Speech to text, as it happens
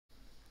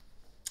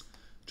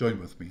Join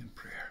with me in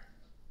prayer.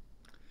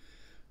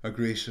 Our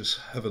gracious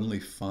Heavenly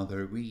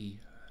Father, we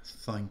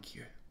thank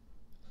you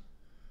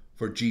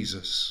for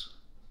Jesus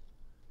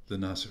the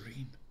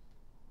Nazarene,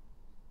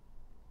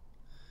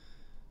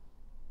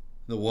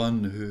 the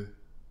one who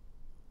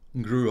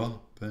grew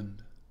up in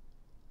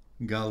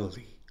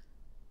Galilee,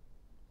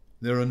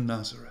 there in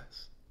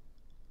Nazareth.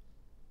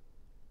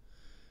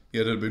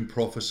 Yet it had been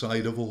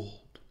prophesied of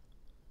old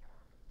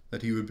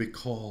that he would be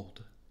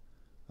called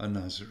a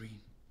Nazarene.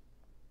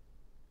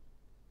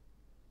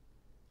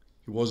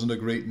 He wasn't a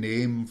great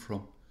name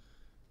from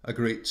a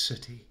great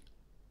city,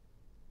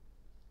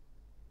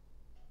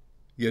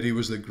 yet he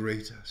was the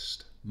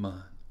greatest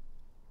man.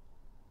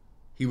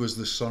 He was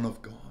the Son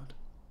of God.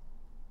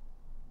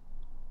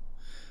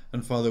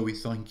 And Father, we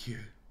thank you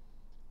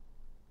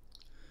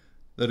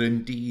that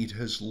indeed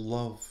his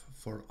love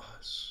for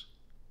us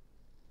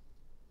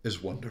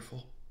is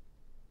wonderful.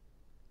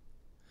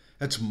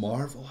 It's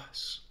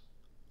marvelous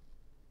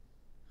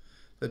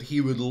that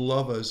he would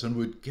love us and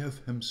would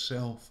give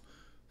himself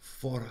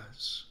for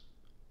us.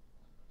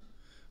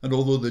 And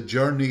although the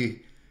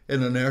journey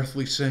in an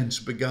earthly sense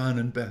began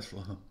in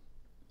Bethlehem,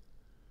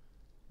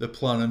 the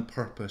plan and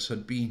purpose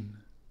had been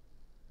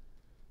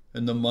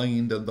in the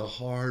mind and the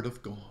heart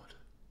of God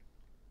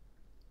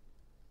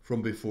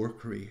from before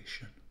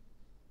creation.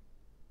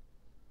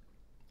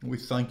 And we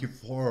thank you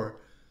for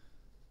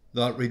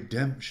that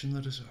redemption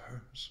that is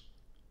ours.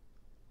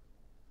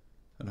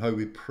 And how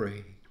we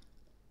pray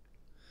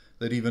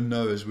that even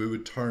now, as we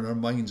would turn our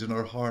minds and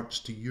our hearts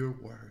to your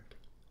word,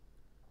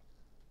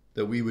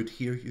 that we would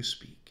hear you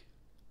speak.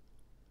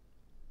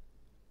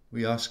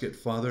 We ask it,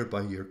 Father,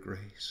 by your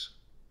grace.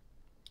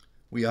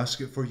 We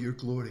ask it for your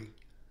glory.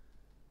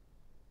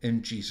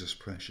 In Jesus'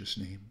 precious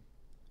name.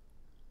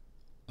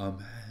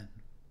 Amen.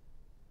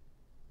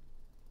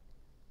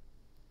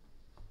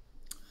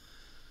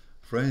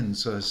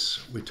 Friends, as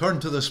we turn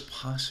to this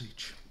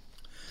passage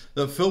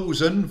that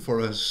fills in for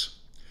us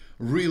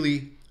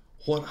really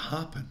what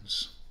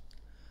happens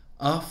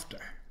after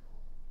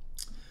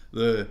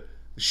the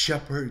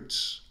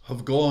shepherds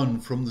have gone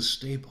from the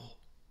stable.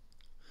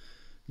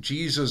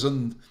 Jesus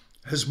and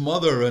his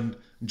mother and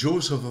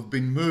Joseph have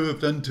been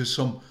moved into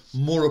some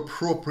more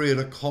appropriate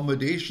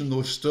accommodation,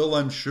 though still,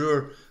 I'm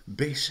sure,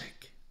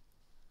 basic.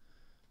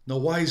 The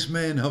wise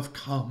men have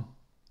come.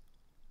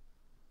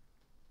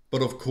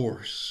 But of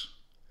course,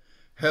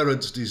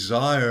 Herod's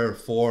desire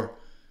for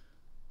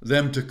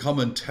them to come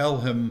and tell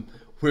him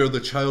where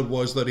the child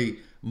was that he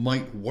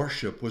might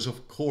worship was,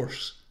 of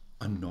course,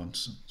 a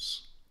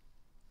nonsense.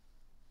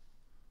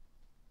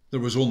 There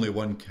was only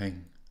one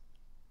king,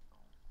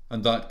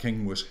 and that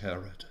king was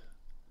Herod,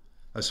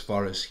 as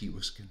far as he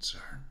was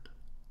concerned.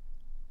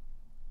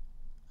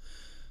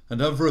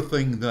 And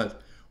everything that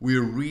we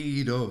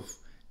read of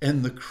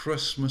in the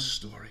Christmas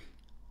story,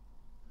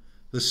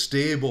 the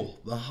stable,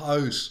 the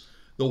house,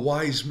 the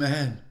wise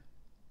men,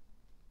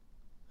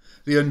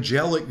 the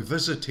angelic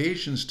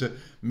visitations to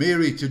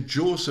Mary, to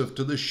Joseph,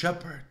 to the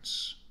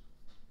shepherds,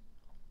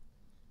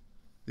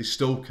 they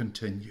still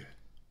continue.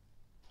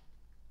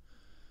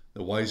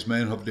 The wise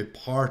men have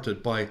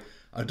departed by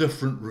a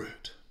different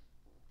route.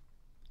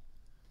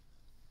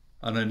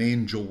 And an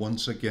angel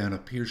once again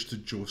appears to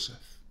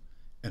Joseph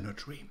in a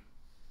dream.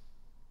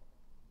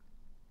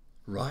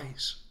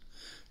 Rise,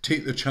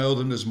 take the child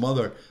and his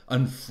mother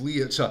and flee.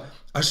 It's a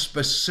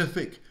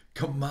specific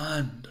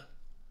command.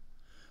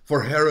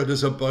 For Herod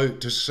is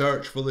about to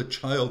search for the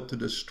child to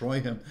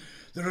destroy him.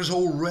 There is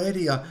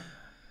already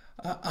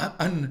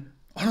an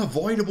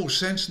unavoidable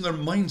sense in their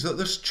minds that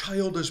this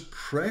child is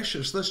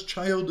precious, this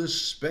child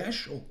is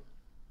special.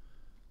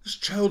 This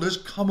child has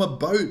come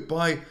about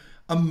by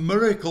a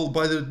miracle,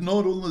 by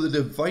not only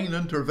the divine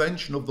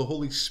intervention of the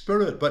Holy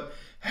Spirit, but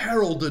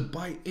heralded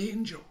by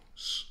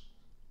angels.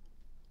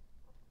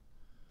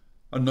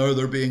 And now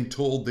they're being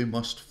told they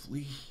must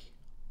flee.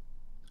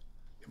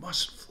 They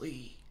must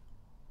flee.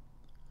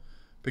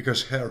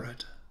 Because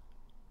Herod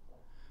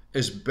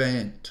is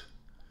bent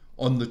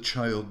on the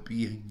child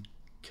being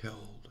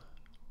killed.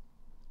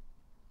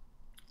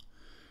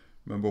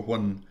 Remember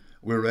when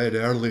we read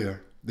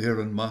earlier there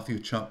in Matthew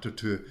chapter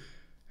 2,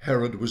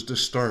 Herod was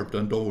disturbed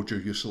and all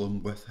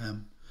Jerusalem with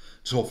him.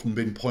 It's often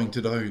been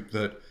pointed out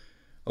that,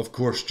 of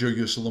course,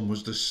 Jerusalem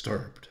was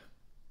disturbed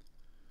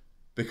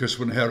because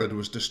when Herod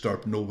was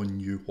disturbed, no one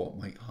knew what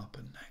might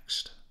happen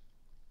next.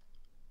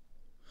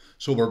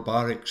 So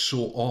barbaric,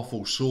 so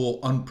awful, so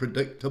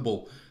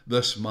unpredictable,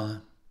 this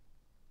man.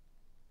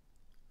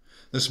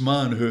 This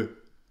man who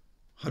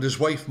had his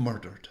wife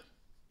murdered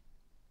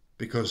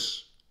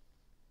because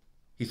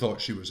he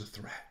thought she was a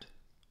threat.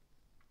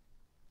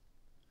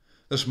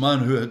 This man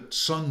who had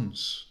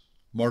sons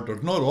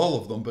murdered, not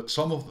all of them, but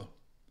some of them,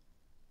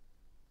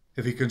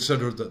 if he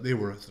considered that they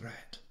were a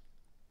threat.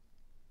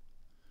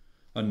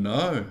 And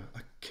now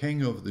a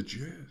king of the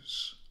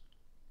Jews,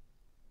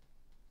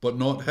 but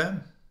not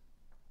him.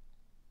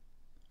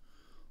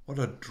 What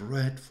a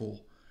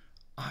dreadful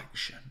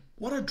action.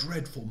 What a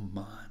dreadful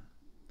man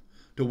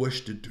to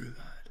wish to do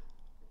that.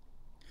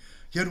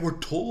 Yet we're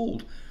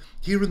told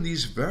here in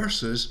these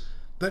verses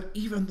that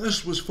even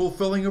this was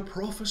fulfilling a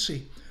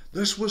prophecy.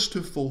 This was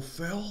to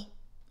fulfill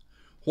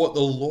what the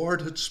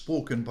Lord had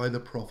spoken by the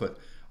prophet.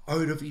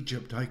 Out of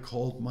Egypt I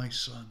called my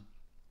son.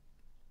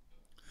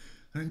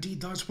 And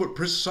indeed, that's what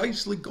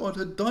precisely God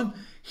had done.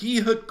 He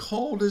had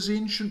called his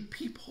ancient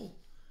people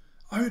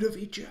out of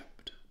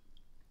Egypt.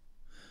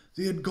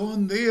 They had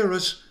gone there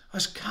as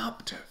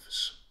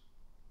captives.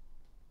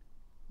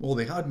 Well,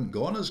 they hadn't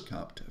gone as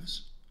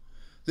captives.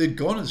 They'd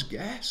gone as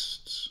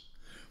guests.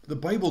 The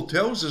Bible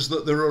tells us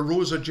that there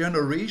arose a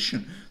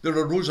generation, there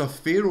arose a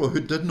Pharaoh who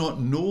did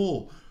not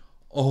know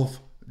of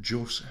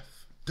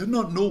Joseph, did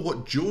not know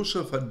what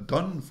Joseph had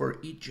done for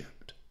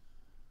Egypt.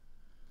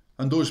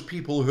 And those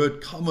people who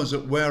had come, as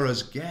it were,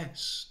 as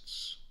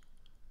guests,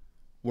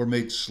 were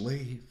made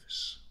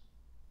slaves,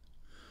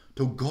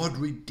 till God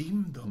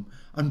redeemed them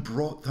and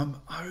brought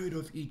them out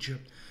of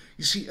Egypt.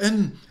 You see,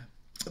 in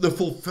the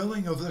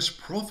fulfilling of this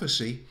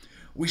prophecy,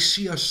 we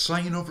see a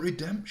sign of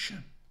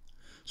redemption.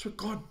 That's what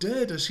God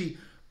did as he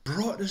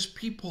brought his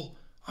people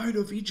out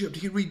of Egypt.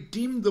 He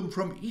redeemed them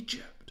from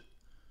Egypt.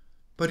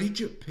 But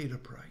Egypt paid a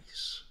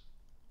price.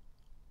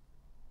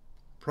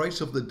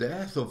 Price of the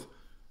death of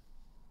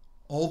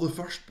all the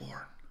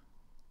firstborn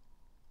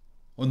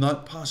on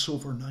that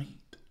Passover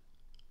night.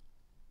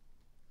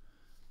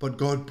 But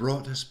God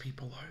brought his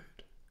people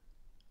out.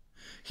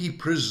 He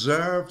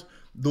preserved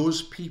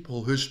those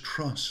people whose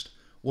trust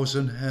was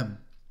in him.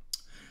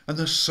 And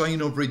the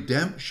sign of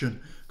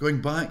redemption,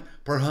 going back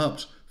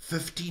perhaps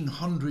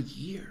 1,500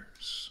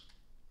 years,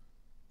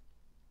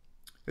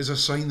 is a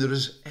sign that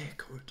is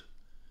echoed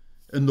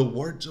in the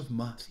words of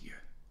Matthew,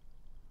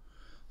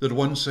 that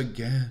once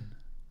again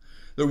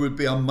there would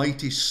be a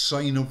mighty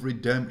sign of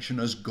redemption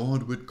as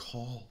God would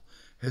call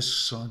his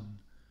son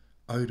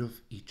out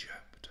of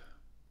Egypt.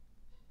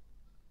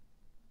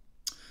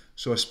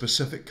 So a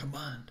specific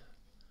command,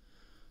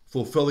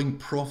 fulfilling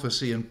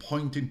prophecy and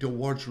pointing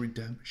towards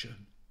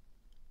redemption.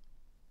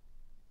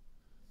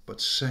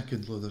 But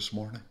secondly this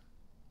morning,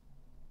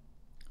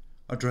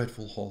 a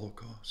dreadful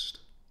Holocaust.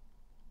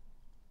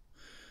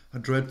 A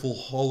dreadful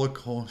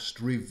Holocaust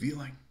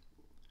revealing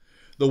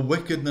the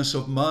wickedness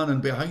of man,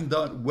 and behind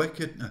that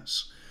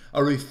wickedness,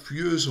 a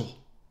refusal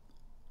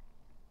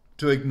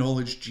to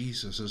acknowledge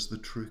Jesus as the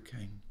true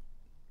King.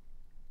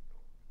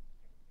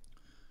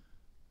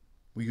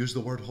 We use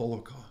the word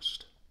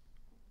Holocaust.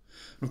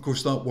 And of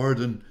course, that word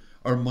in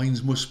our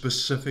minds most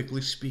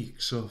specifically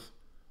speaks of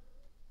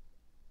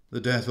the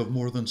death of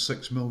more than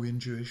 6 million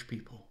Jewish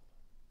people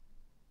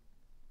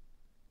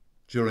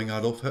during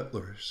Adolf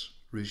Hitler's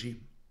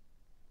regime.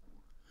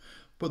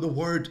 But the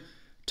word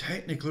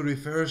technically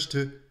refers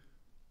to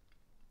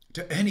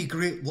any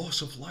great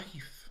loss of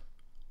life,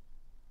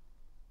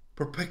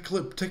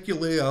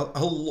 particularly a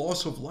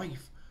loss of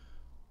life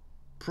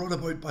brought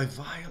about by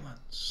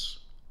violence.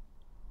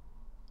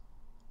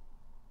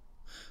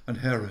 And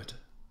Herod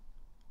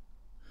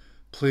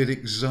played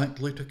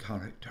exactly to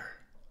character.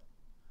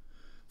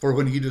 For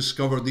when he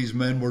discovered these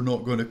men were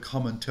not going to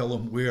come and tell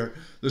him where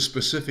the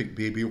specific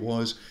baby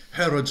was,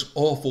 Herod's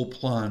awful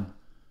plan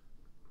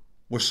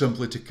was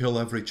simply to kill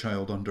every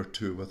child under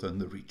 2 within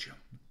the region.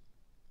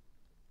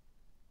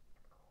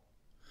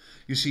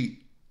 You see,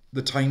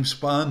 the time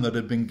span that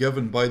had been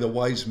given by the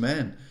wise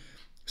men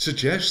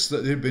suggests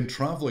that they'd been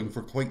travelling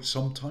for quite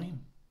some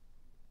time.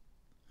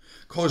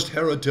 Caused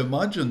Herod to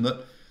imagine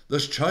that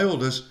this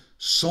child is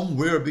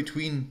somewhere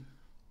between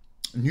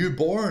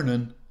newborn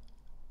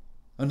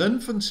and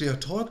infancy, a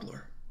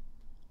toddler.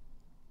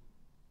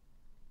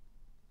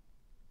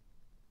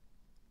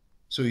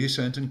 So he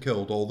sent and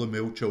killed all the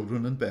male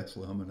children in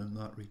Bethlehem and in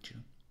that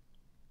region.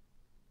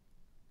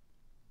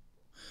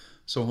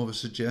 Some have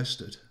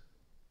suggested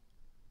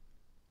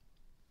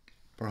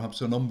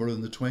perhaps a number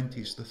in the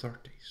 20s, the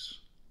 30s,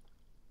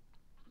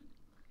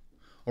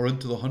 or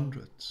into the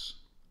hundreds.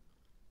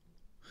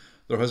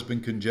 There has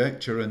been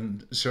conjecture,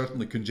 and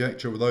certainly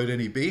conjecture without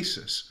any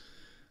basis,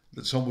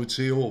 that some would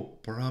say, oh,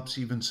 perhaps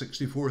even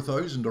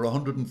 64,000 or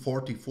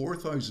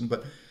 144,000,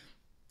 but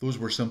those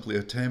were simply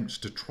attempts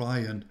to try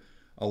and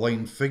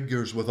align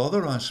figures with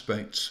other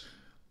aspects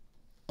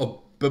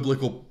of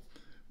biblical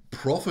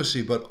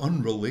prophecy, but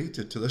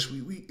unrelated to this.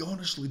 We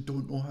honestly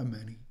don't know how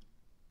many.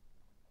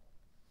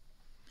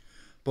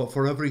 But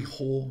for every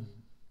home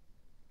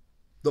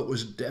that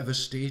was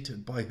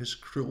devastated by his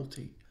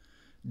cruelty,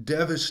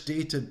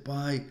 devastated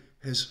by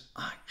his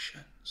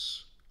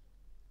actions,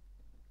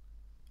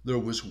 there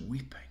was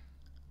weeping,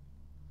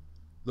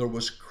 there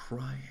was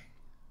crying,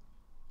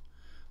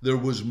 there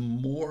was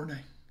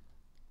mourning.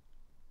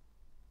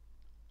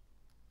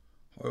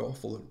 How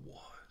awful it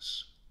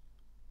was.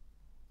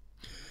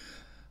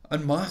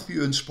 And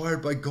Matthew,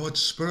 inspired by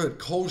God's Spirit,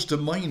 calls to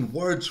mind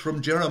words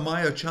from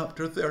Jeremiah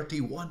chapter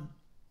 31.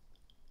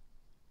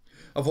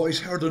 A voice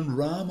heard in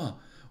Ramah,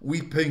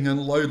 weeping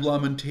and loud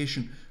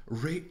lamentation.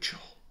 Rachel,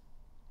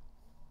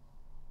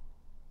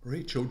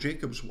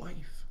 Jacob's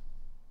wife,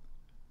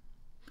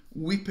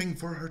 weeping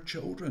for her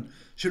children.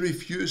 She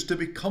refused to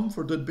be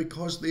comforted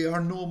because they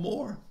are no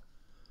more.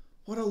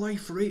 What a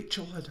life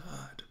Rachel had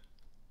had.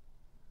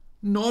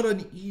 not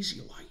an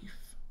easy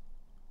life.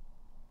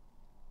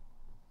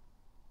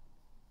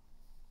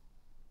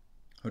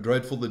 How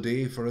dreadful the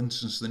day, for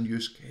instance, the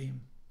news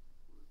came.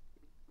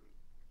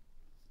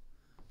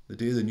 The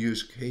day the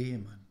news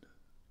came and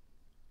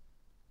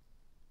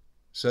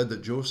said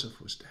that Joseph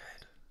was dead.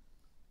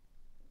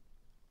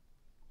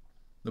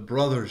 The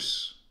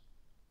brothers,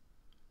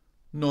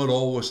 not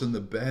always in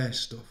the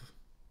best of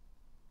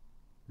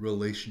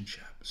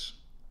relationships.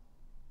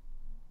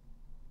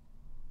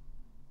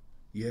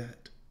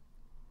 Yet,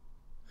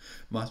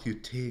 Matthew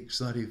takes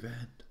that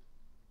event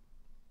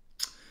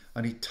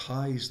and he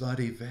ties that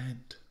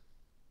event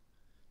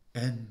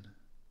in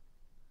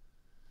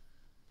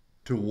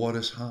to what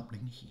is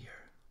happening here.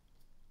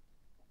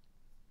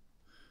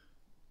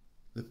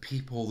 The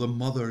people, the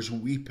mothers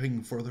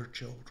weeping for their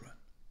children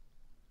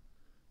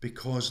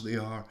because they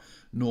are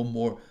no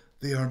more.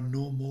 They are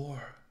no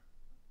more.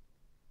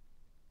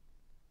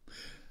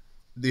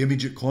 The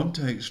immediate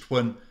context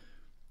when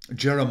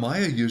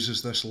Jeremiah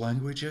uses this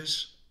language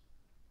is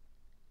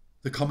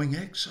the coming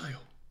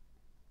exile.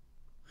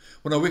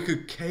 When a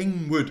wicked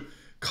king would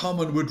come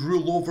and would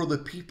rule over the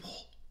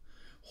people.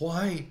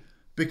 Why?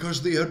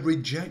 Because they had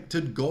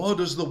rejected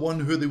God as the one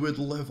who they would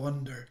live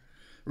under.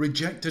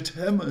 Rejected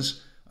him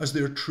as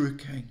their true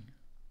king.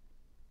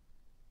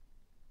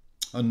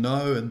 And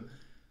now in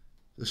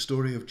the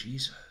story of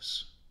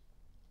Jesus,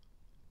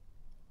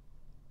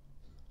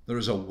 there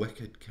is a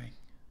wicked king,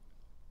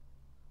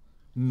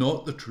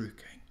 not the true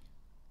king,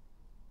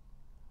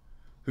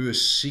 who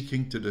is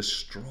seeking to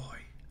destroy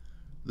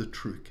the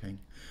true king,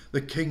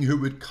 the king who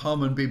would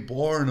come and be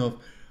born of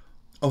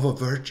a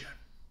virgin,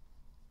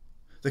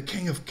 the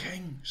King of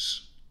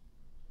Kings,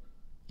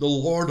 the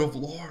Lord of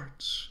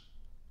Lords.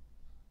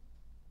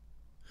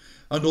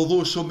 And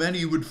although so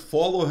many would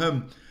follow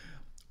him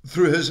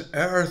through his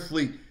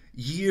earthly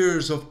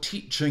years of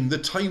teaching, the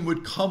time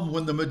would come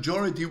when the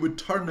majority would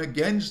turn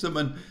against him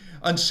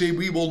and say,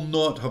 we will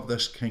not have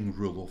this king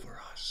rule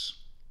over us.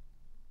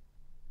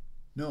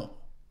 No.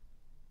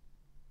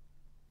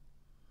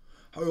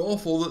 How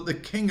awful that the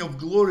King of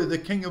glory, the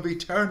King of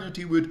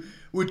eternity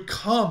would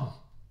come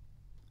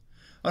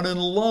and in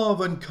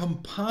love and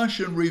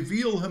compassion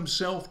reveal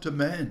himself to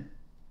men.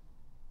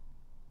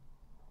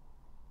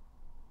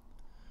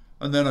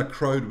 And then a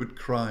crowd would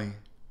cry,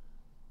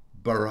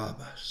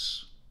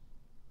 Barabbas.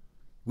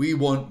 We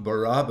want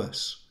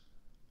Barabbas.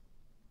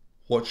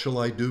 What shall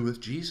I do with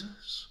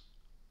Jesus?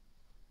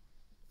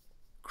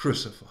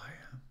 Crucify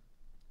him.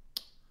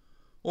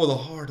 Oh, the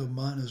heart of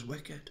man is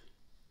wicked.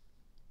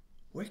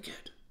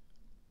 Wicked.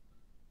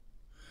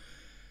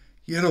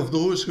 Yet of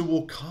those who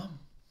will come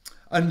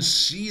and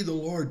see the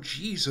Lord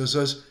Jesus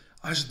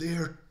as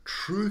their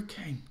true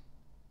king,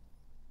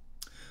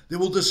 they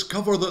will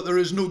discover that there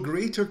is no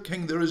greater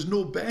king, there is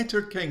no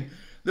better king,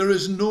 there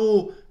is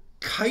no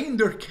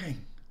kinder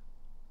king.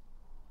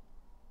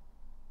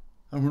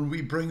 And when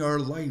we bring our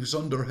lives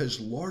under his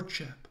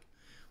lordship,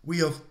 we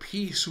have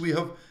peace, we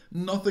have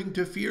nothing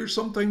to fear.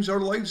 Sometimes our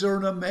lives are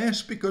in a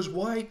mess because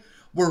why?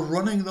 We're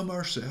running them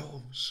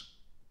ourselves.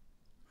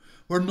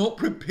 We're not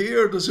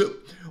prepared, as it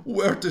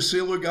were, to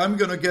say, look, I'm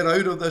going to get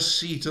out of this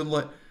seat and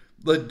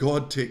let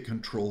God take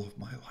control of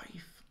my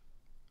life.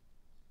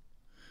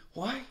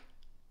 Why?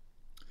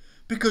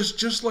 Because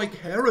just like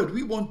Herod,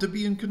 we want to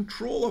be in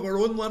control of our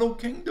own little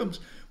kingdoms.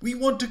 We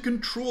want to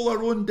control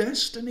our own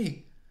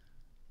destiny.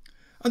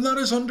 And that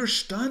is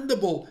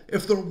understandable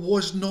if there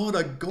was not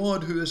a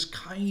God who is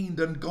kind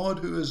and God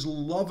who is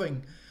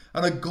loving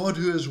and a God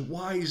who is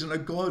wise and a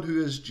God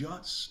who is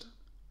just.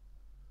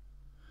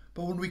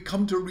 But when we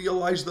come to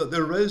realize that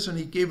there is, and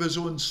he gave his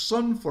own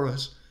son for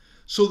us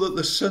so that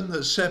the sin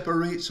that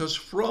separates us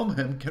from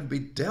him can be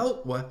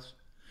dealt with,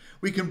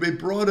 we can be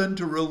brought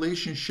into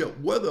relationship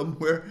with him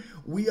where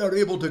we are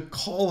able to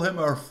call him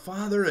our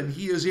Father and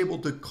he is able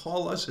to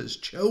call us his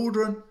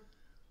children,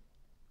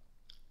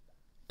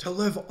 to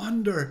live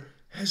under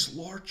his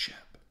lordship.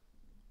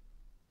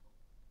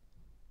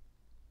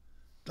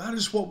 That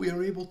is what we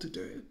are able to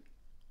do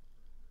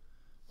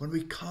when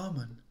we come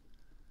and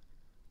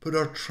put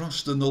our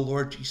trust in the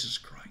Lord Jesus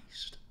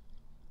Christ.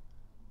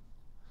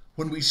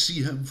 When we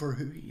see him for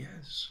who he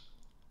is,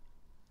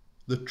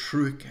 the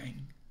true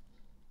King,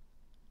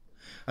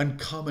 and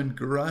come in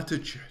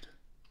gratitude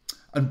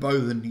and bow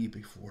the knee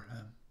before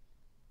him.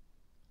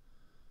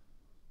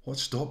 What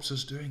stops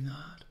us doing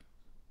that?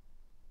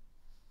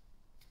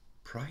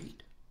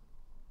 Pride.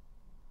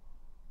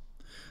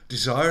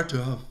 Desire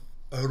to have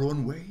our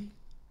own way.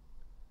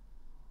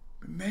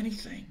 Many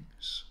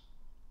things.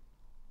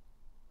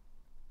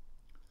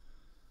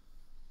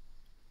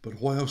 But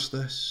whilst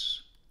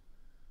this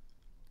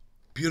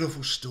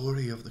beautiful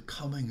story of the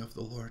coming of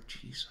the Lord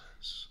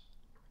Jesus,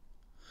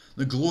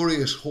 the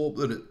glorious hope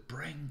that it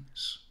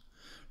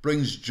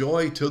brings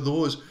joy to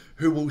those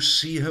who will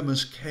see him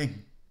as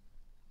King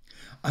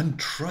and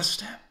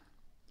trust him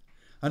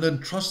and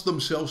entrust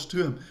themselves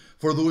to him.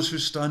 For those who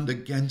stand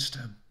against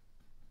him,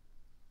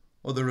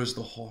 oh, there is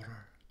the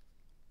horror.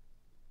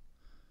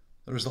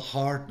 There is the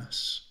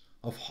hardness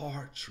of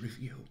hearts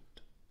revealed.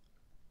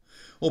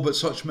 Oh, but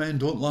such men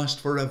don't last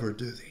forever,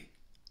 do they?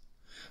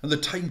 And the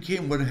time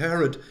came when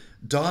Herod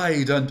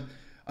died, and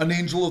an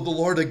angel of the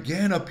Lord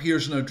again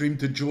appears in a dream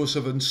to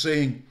Joseph and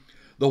saying,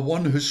 the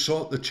one who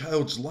sought the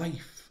child's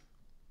life,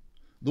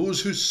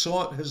 those who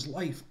sought his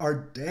life are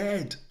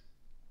dead.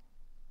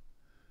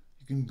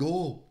 You can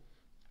go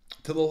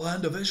to the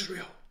land of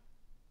Israel.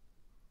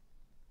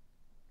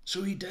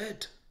 So he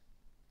did.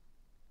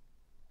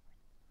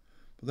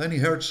 But then he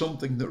heard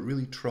something that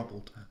really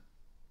troubled him.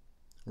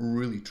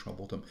 Really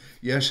troubled him.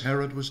 Yes,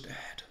 Herod was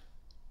dead.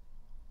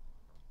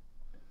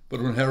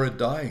 But when Herod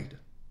died,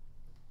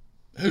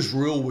 his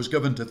rule was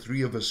given to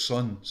 3 of his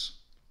sons.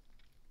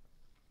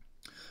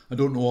 I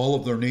don't know all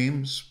of their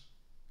names.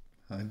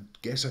 I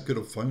guess I could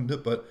have found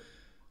it, but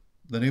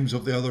the names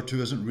of the other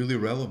 2 isn't really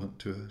relevant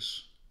to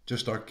us.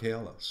 Just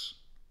Archelaus.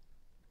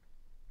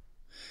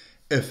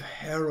 If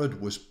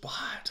Herod was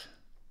bad,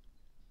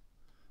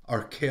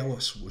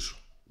 Archelaus was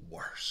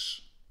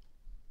worse.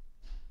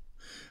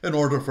 In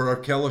order for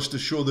Archelaus to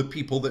show the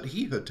people that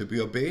he had to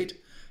be obeyed,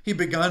 he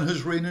began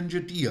his reign in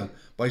Judea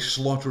by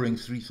slaughtering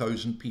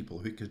 3,000 people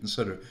who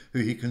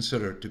he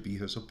considered to be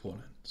his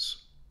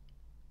opponents.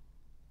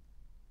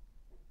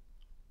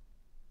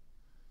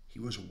 He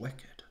was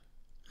wicked.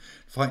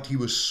 In fact, he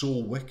was so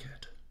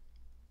wicked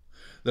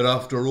that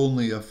after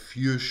only a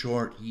few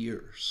short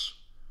years,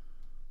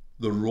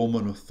 the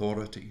Roman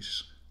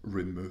authorities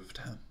removed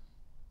him.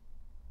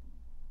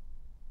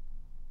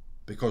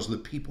 Because the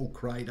people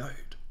cried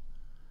out.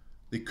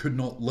 They could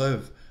not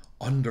live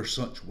under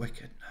such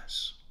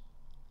wickedness.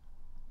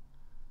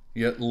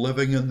 Yet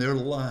living in their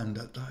land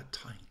at that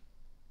time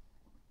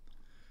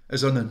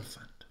is an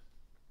infant,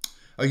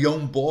 a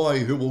young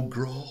boy who will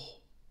grow.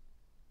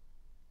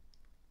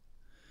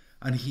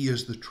 And he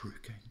is the true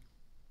king.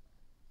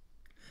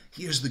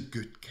 He is the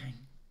good king.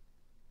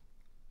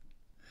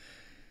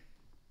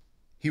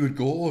 He would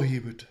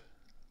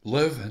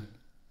live in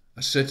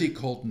a city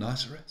called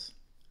Nazareth.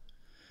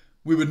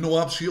 We would know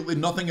absolutely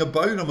nothing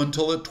about him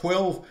until at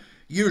 12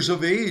 years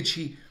of age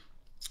he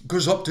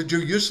goes up to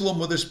Jerusalem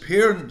with his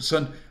parents,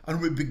 and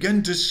we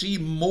begin to see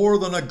more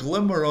than a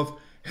glimmer of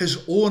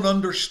his own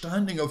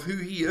understanding of who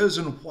he is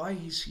and why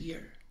he's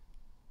here.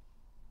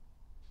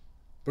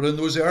 But in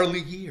those early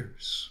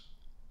years,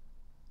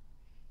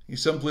 he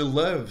simply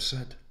lives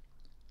at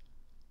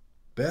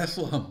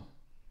Bethlehem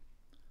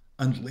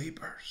and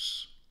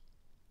labors.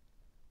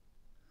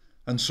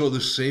 And so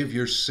the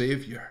Saviour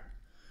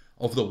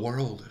of the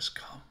world has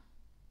come.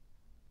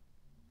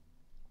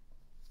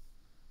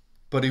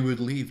 But he would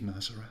leave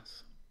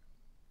Nazareth.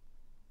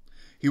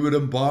 He would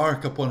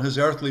embark upon his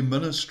earthly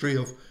ministry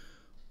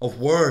of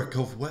work,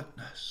 of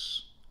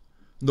witness.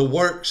 The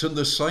works and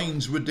the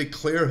signs would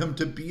declare him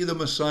to be the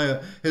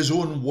Messiah. His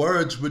own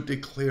words would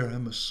declare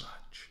him as such.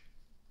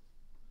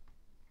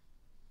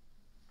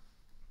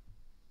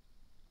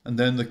 And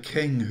then the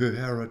king who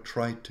Herod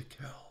tried to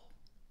kill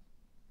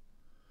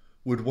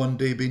would one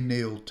day be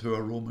nailed to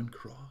a Roman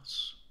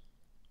cross.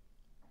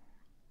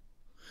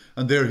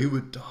 And there he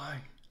would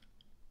die.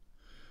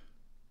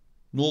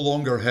 No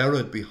longer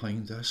Herod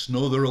behind this,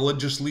 no the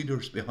religious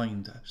leaders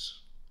behind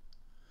this.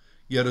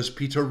 Yet as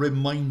Peter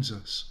reminds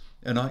us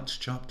in Acts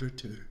chapter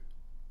 2,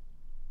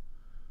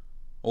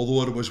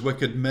 although it was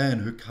wicked men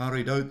who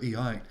carried out the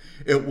act,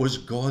 it was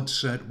God's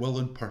set will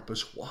and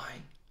purpose.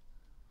 Why?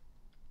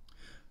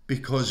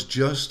 Because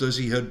just as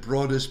he had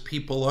brought his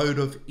people out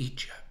of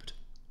Egypt,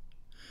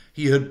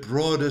 he had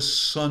brought his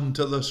Son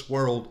to this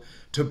world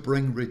to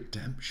bring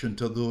redemption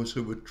to those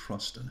who would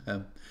trust in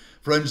him.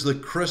 Friends, the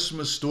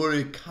Christmas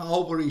story,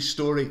 Calvary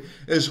story,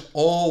 is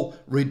all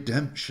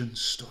redemption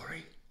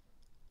story.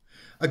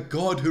 A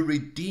God who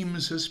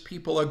redeems his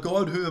people, a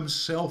God who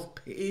himself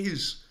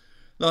pays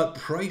that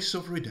price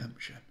of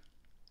redemption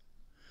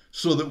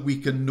so that we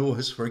can know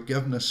his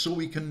forgiveness, so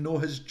we can know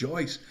his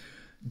joy,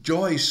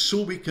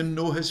 so we can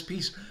know his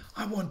peace.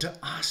 I want to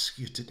ask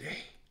you today,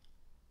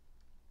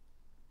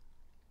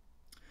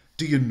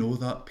 do you know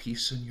that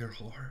peace in your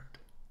heart?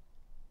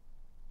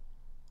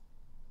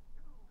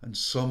 And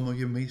some of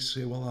you may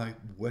say, well, I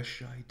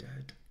wish I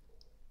did.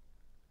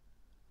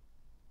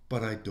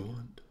 But I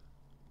don't.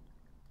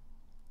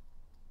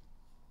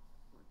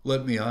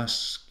 Let me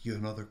ask you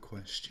another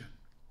question.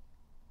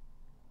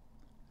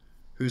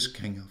 Who's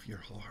king of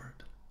your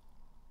heart?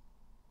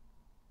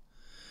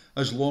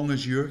 As long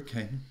as you're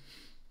king,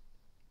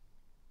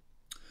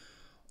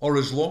 or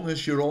as long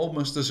as you're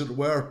almost, as it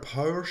were,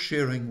 power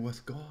sharing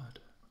with God,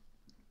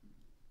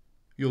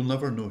 you'll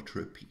never know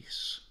true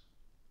peace.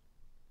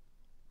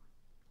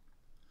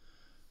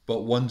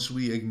 But once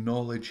we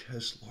acknowledge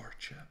his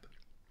lordship,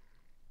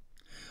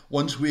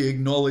 once we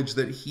acknowledge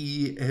that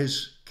he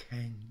is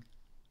king,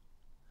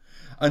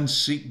 and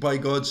seek by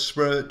God's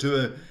Spirit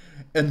to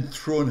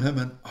enthrone him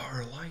in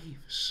our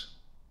lives,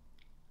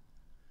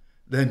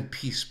 then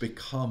peace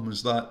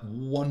becomes that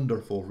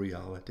wonderful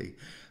reality,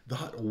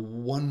 that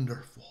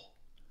wonderful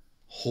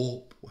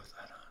hope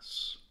within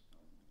us.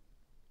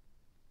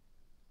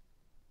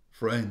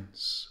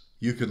 Friends,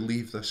 you could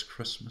leave this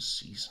Christmas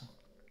season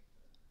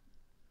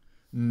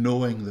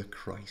knowing the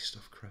Christ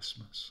of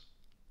Christmas,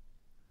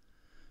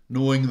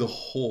 knowing the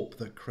hope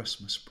that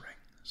Christmas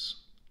brings.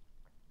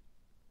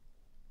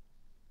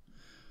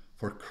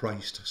 For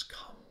Christ has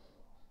come.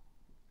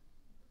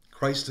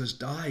 Christ has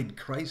died.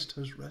 Christ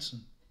has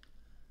risen.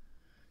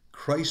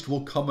 Christ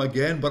will come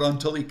again, but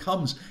until he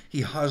comes,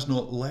 he has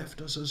not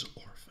left us as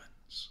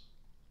orphans.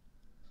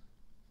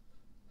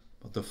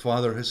 But the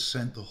Father has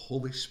sent the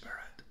Holy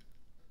Spirit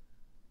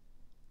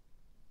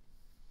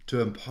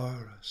to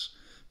empower us,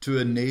 to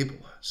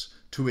enable us,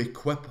 to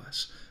equip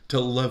us, to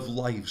live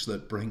lives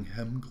that bring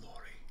him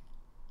glory.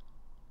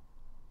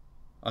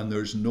 And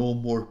there's no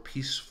more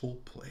peaceful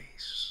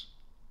place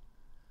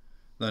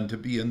than to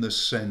be in the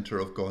center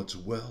of God's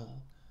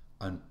will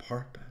and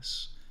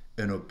purpose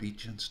in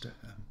obedience to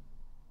him.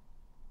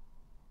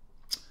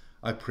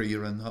 I pray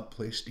you're in that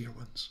place, dear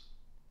ones,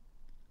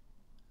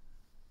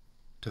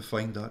 to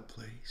find that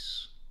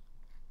place.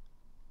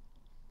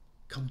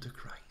 Come to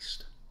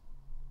Christ.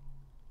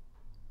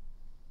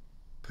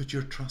 Put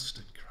your trust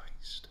in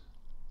Christ.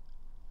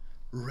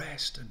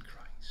 Rest in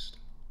Christ.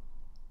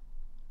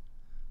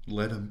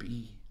 Let him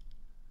be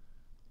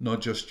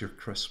not just your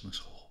Christmas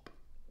hope,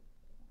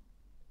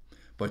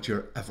 but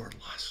your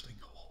everlasting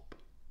hope.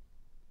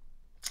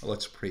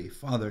 Let's pray.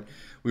 Father,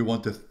 we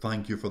want to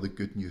thank you for the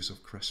good news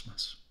of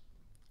Christmas.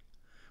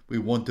 We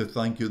want to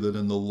thank you that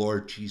in the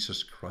Lord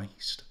Jesus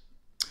Christ,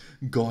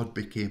 God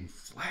became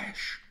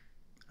flesh,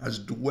 has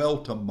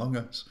dwelt among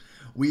us.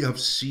 We have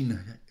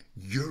seen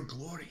your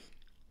glory.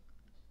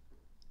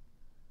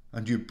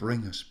 And you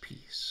bring us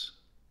peace.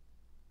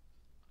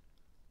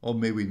 Oh,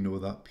 may we know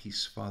that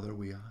peace, Father,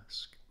 we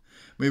ask.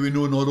 May we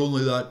know not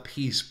only that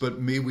peace, but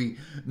may we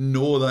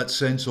know that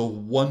sense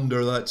of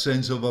wonder, that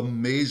sense of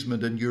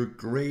amazement in your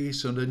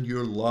grace and in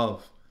your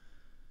love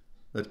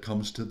that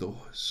comes to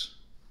those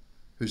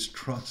whose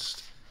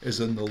trust is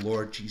in the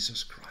Lord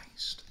Jesus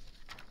Christ,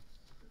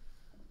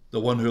 the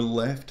one who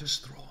left his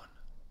throne,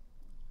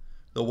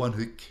 the one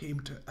who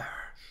came to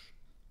earth,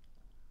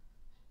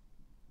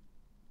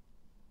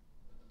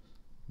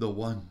 the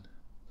one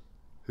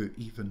who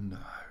even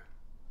now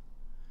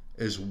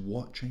is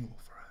watching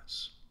over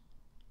us.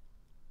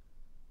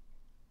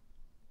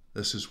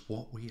 This is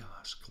what we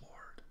ask,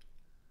 Lord,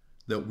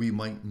 that we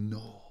might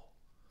know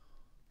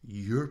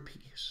your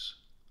peace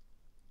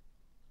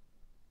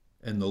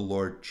in the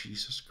Lord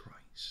Jesus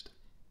Christ.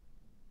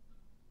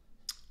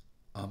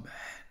 Amen.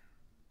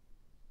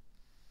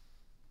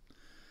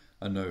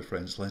 And now,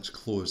 friends, let's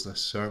close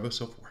this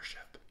service of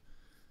worship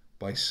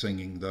by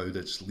singing, Thou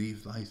didst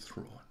leave thy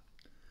throne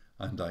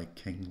and thy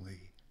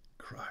kingly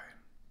crown.